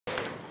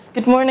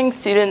Good morning,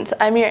 students.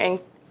 I'm your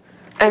anchor,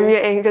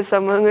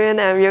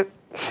 Nguyen.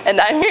 and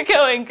I'm your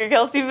co-anchor,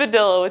 Kelsy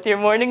Padilla, with your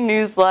morning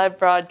news live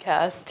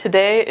broadcast.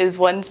 Today is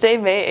Wednesday,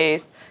 May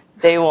 8th,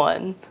 day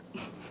 1.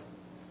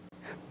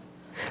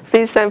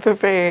 Please stand for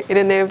prayer. In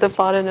the name of the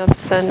Father, and of the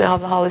Son, and of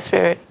the Holy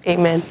Spirit.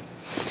 Amen.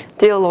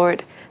 Dear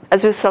Lord,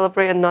 as we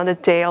celebrate another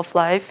day of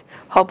life,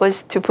 help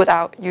us to put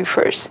out you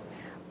first.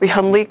 We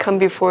humbly come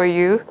before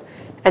you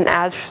and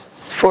ask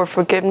for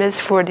forgiveness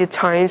for the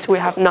times we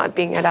have not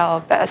been at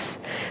our best.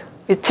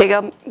 We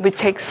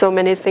take so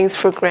many things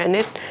for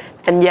granted,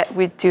 and yet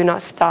we do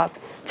not stop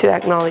to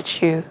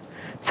acknowledge you.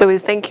 So we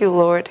thank you,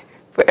 Lord,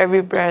 for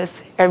every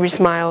breath, every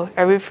smile,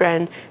 every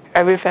friend,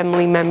 every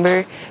family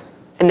member,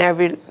 and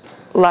every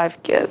life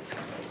give.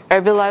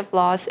 Every life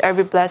lost,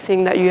 every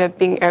blessing that you have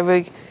been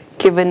ever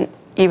given,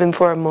 even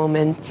for a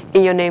moment.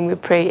 In your name we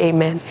pray,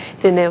 amen.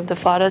 In the name of the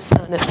Father,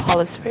 Son, and the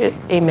Holy Spirit,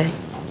 amen.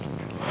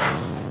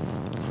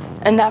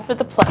 And now for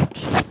the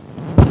pledge.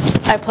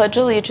 I pledge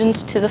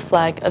allegiance to the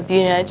flag of the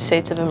United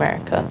States of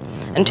America,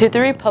 and to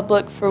the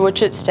republic for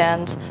which it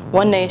stands,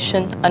 one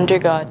nation, under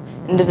God,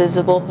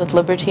 indivisible, with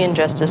liberty and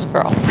justice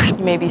for all.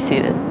 You may be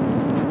seated.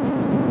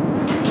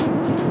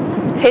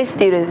 Hey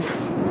students,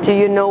 do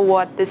you know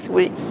what this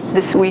week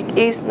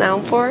is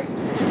known for?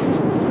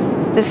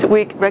 This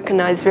week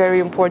recognizes very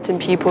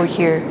important people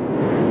here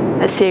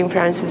at St.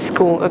 Francis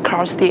School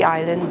across the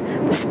island,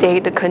 the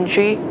state, the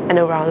country, and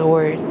around the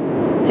world.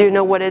 Do you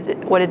know what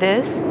it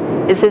is?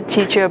 It's a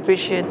Teacher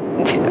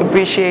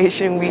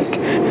Appreciation Week.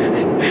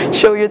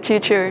 Show your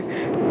teacher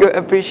your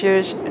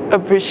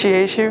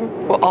appreciation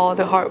for all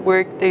the hard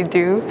work they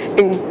do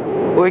in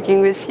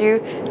working with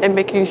you and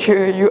making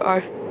sure you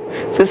are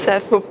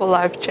successful for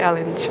life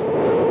challenge.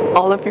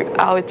 All of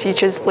our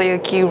teachers play a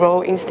key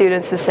role in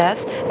student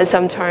success, and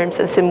sometimes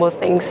a simple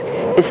thing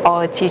is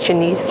all a teacher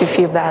needs to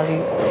feel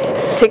valued.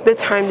 Take the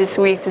time this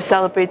week to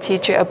celebrate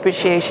Teacher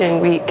Appreciation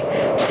Week.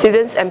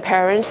 Students and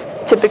parents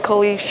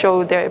typically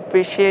show their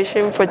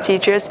appreciation for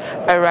teachers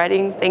by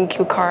writing thank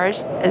you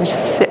cards and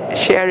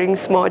sharing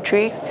small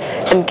treats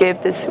and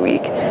gifts this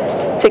week.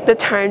 Take the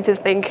time to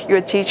thank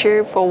your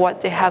teacher for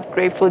what they have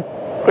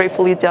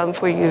gratefully done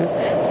for you.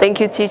 Thank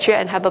you, teacher,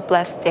 and have a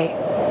blessed day.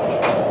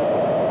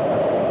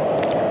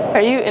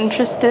 Are you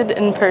interested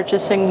in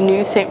purchasing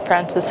new St.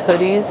 Francis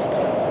hoodies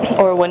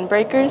or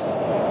windbreakers?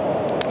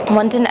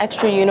 Want an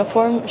extra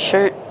uniform,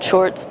 shirt,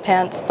 shorts,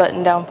 pants,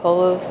 button-down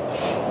polos?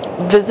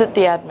 Visit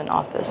the admin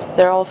office.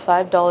 They're all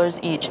 $5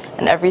 each,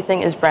 and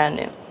everything is brand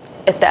new.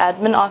 If the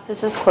admin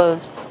office is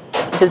closed,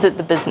 visit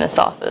the business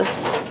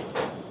office.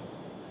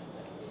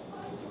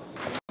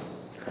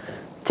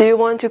 Do you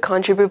want to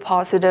contribute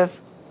positive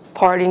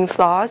parting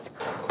thoughts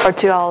or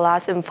to our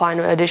last and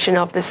final edition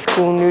of the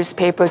school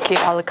newspaper, Ke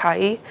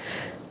Alakai?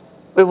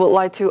 We would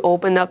like to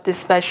open up this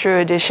special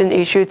edition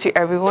issue to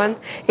everyone,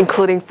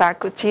 including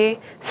faculty,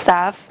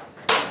 staff.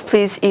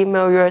 Please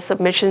email your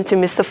submission to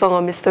Mr. Feng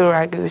or Mr.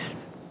 Ragus.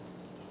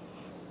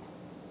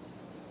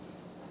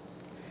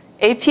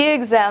 AP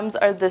exams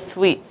are this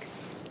week.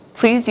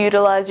 Please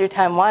utilize your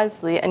time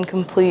wisely and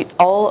complete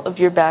all of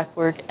your back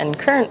work and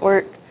current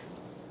work.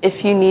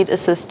 If you need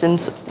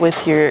assistance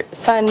with your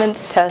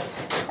assignments,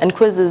 tests, and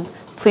quizzes,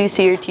 please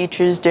see your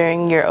teachers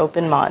during your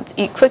open mods.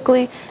 Eat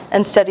quickly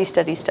and study,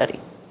 study, study.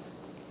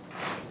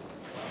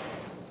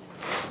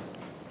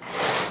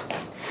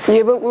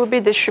 Yearbook will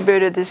be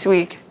distributed this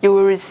week. You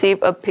will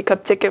receive a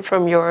pickup ticket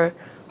from your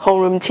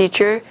homeroom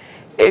teacher.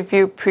 If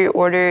you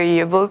pre-order a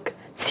yearbook,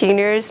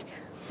 seniors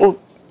will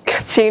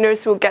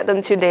get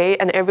them today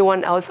and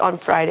everyone else on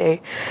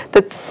Friday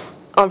the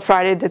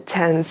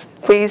 10th.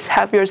 Please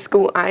have your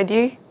school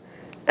ID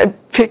and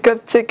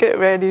pickup ticket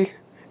ready.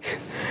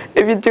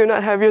 If you do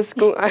not have your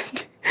school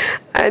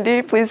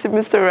ID, please see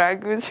Mr.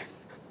 Ragus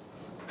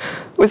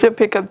with your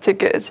pickup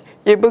tickets.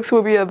 Yearbooks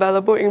will be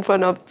available in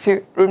front of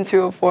room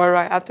 204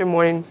 right after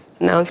morning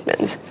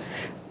announcements.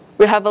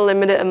 We have a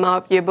limited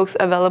amount of yearbooks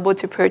available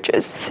to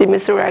purchase. See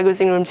Mr.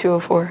 Ragus in room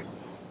 204.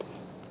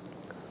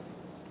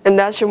 And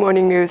that's your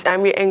morning news.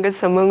 I'm your anchor,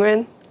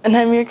 Nguyen. And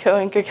I'm your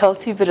co-anchor,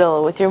 Kelsy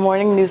Padilla, with your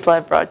morning news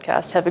live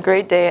broadcast. Have a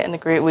great day and a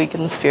great week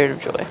in the spirit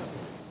of joy.